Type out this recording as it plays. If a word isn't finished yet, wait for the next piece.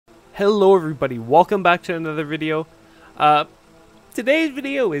Hello everybody, welcome back to another video. Today's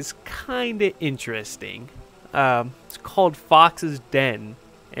video is kinda interesting. It's called Fox's Den,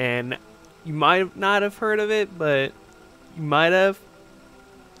 and you might not have heard of it, but you might have.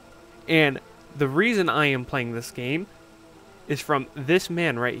 And the reason I am playing this game is from this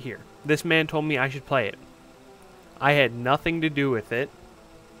man right here. This man told me I should play it. I had nothing to do with it.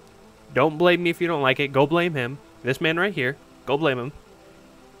 Don't blame me if you don't like it, go blame him. This man right here, go blame him.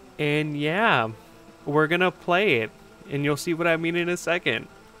 And yeah, we're gonna play it, and you'll see what I mean in a second.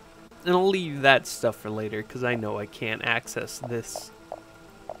 And I'll leave that stuff for later, because I know I can't access this.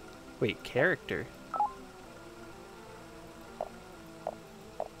 Wait, character?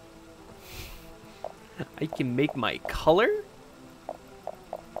 I can make my color?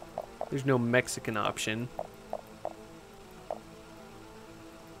 There's no Mexican option.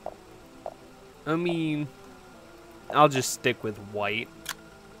 I mean, I'll just stick with white.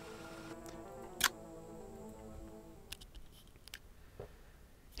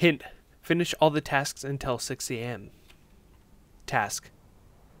 Hint, finish all the tasks until 6 AM. Task,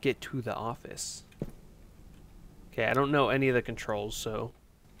 get to the office. Okay, I don't know any of the controls, so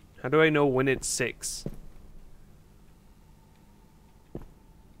how do I know when it's 6?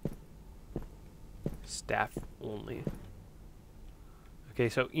 Staff only. Okay,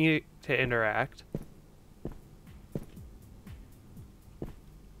 so E to interact.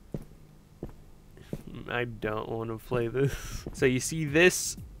 I don't want to play this. So you see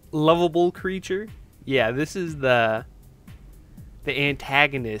this lovable creature? Yeah, this is the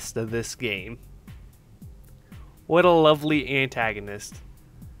antagonist of this game. What a lovely antagonist.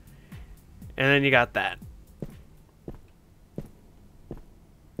 And then you got that.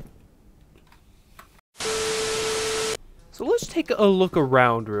 So let's take a look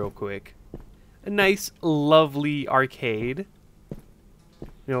around real quick. A nice, lovely arcade.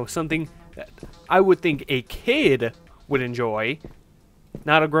 You know, something that I would think a kid would enjoy.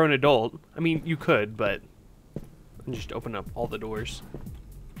 Not a grown adult. I mean, you could, but just open up all the doors.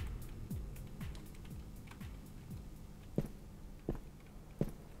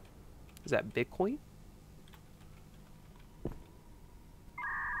 Is that Bitcoin?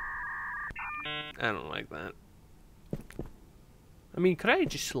 I don't like that. I mean, could I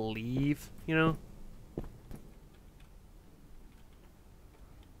just leave, you know?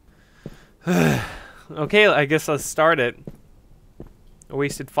 Okay, I guess let's start it. I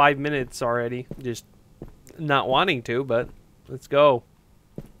wasted 5 minutes already, just not wanting to, but let's go.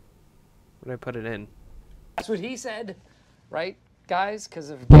 Where did I put it in? That's what he said, right, guys? Because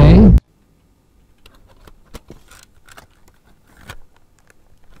of gay?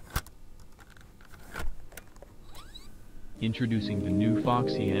 Introducing the new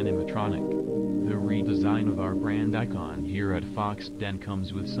Foxy animatronic. The redesign of our brand icon here at Fox Den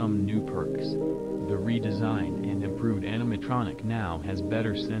comes with some new perks. The redesigned and improved animatronic now has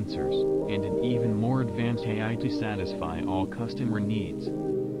better sensors, and an even more advanced AI to satisfy all customer needs.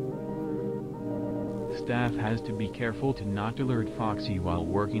 Staff has to be careful to not alert Foxy while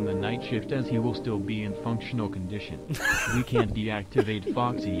working the night shift, as he will still be in functional condition. We can't deactivate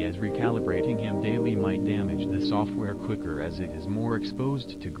Foxy, as recalibrating him daily might damage the software quicker, as it is more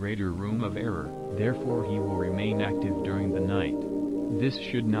exposed to greater room of error, therefore he will remain active during the night. This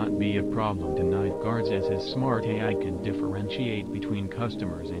should not be a problem to night guards, as his smart AI can differentiate between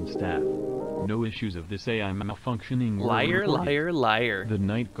customers and staff. No issues of this AI malfunctioning were Liar, reported. liar, liar. The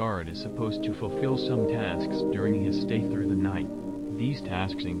night guard is supposed to fulfill some tasks during his stay through the night. These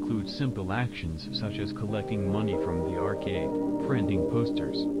tasks include simple actions such as collecting money from the arcade, printing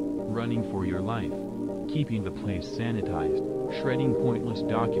posters, running for your life, keeping the place sanitized, shredding pointless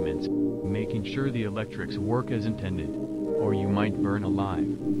documents, making sure the electrics work as intended, or you might burn alive.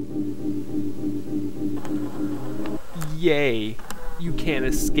 Yay, you can't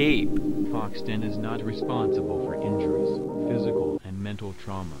escape. Fox Den is not responsible for injuries, physical and mental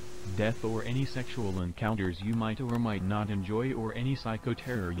trauma, death, or any sexual encounters you might or might not enjoy, or any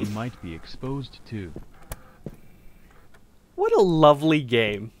psychoterror you might be exposed to. What a lovely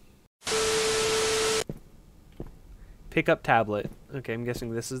game. Pick up tablet. Okay, I'm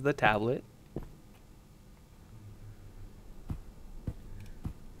guessing this is the tablet.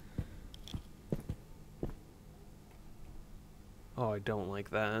 Oh, I don't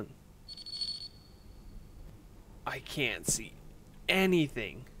like that. I can't see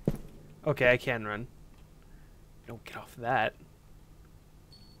anything. Okay, I can run. Don't get off that.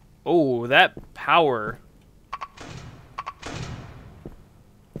 Oh, that power.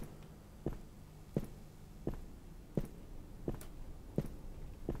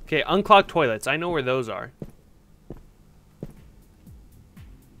 Okay, unclogged toilets. I know where those are.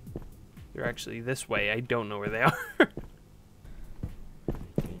 They're actually this way. I don't know where they are.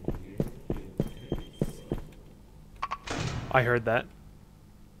 I heard that.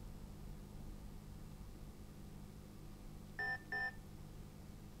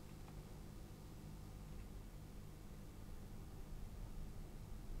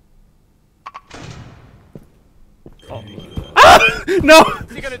 Oh. Ah! No!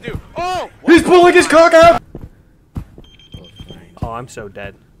 What's he gonna do? Oh! He's pulling his cock out! Oh, I'm so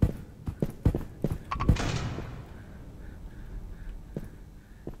dead.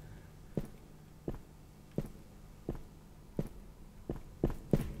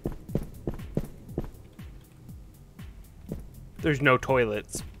 There's no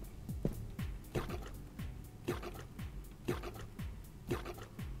toilets.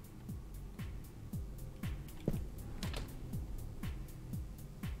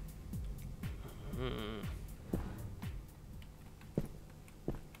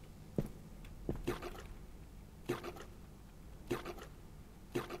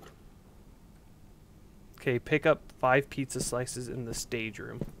 Okay, pick up 5 pizza slices in the stage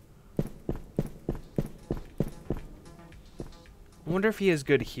room. I wonder if he has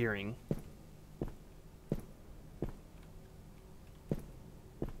good hearing.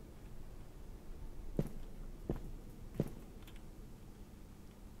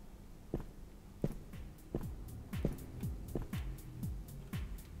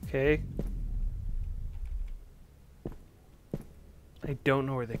 Okay. I don't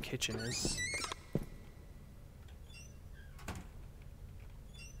know where the kitchen is.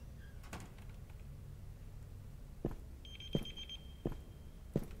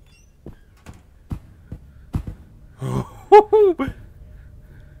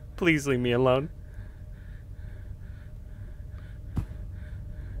 Please leave me alone.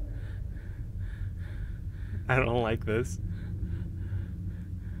 I don't like this.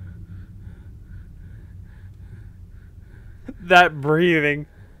 That breathing.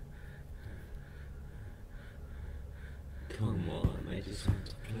 Come on, I just want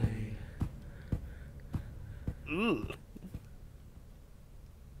to play. Ugh.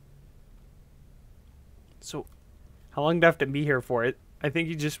 So, how long do I have to be here for it? I think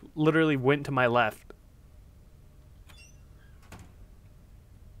he just literally went to my left.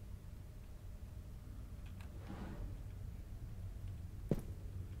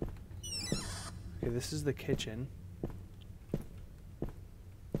 Okay, this is the kitchen.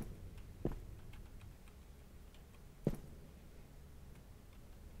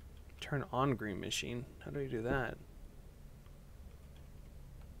 Turn on green machine. How do I do that?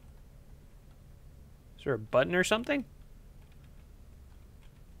 Is there a button or something?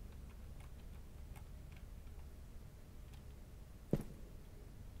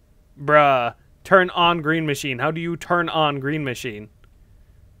 Bruh. Turn on green machine. How do you turn on green machine?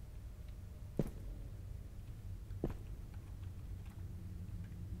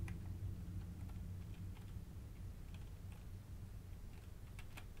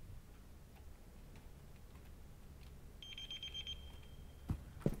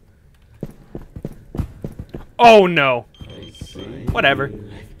 Oh no. Whatever.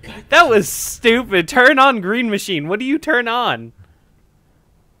 That was stupid. Turn on green machine. What do you turn on?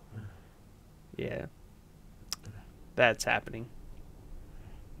 Yeah. That's happening.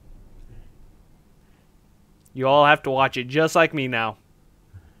 You all have to watch it just like me now.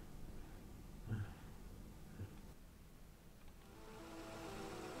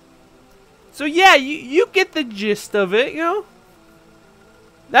 So yeah, you get the gist of it, you know?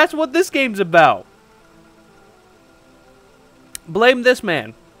 That's what this game's about. Blame this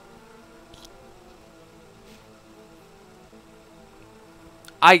man.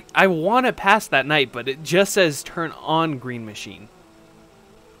 I want to pass that night, but it just says turn on green machine.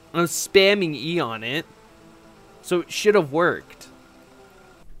 I'm spamming E on it, so it should have worked.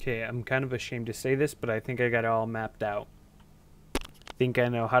 Okay, I'm kind of ashamed to say this, but I think I got it all mapped out. I think I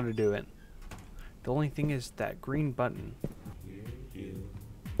know how to do it. The only thing is that green button.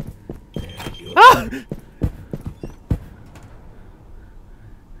 Ah!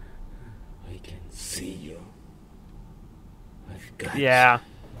 I can see you. I've got Yeah,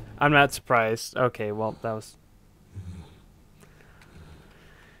 I'm not surprised. Okay, well, that was...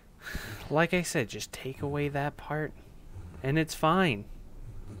 Like I said, just take away that part, and it's fine.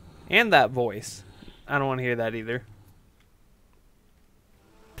 And that voice. I don't want to hear that either.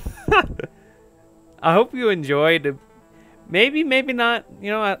 I hope you enjoyed. Maybe, maybe not.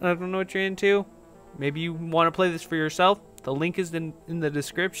 You know, I don't know what you're into. Maybe you want to play this for yourself. The link is in the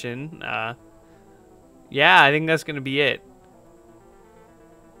description. Yeah, I think that's going to be it.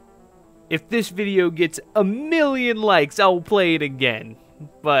 If this video gets 1 million likes, I'll play it again.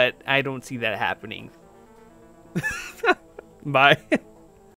 but I don't see that happening. Bye.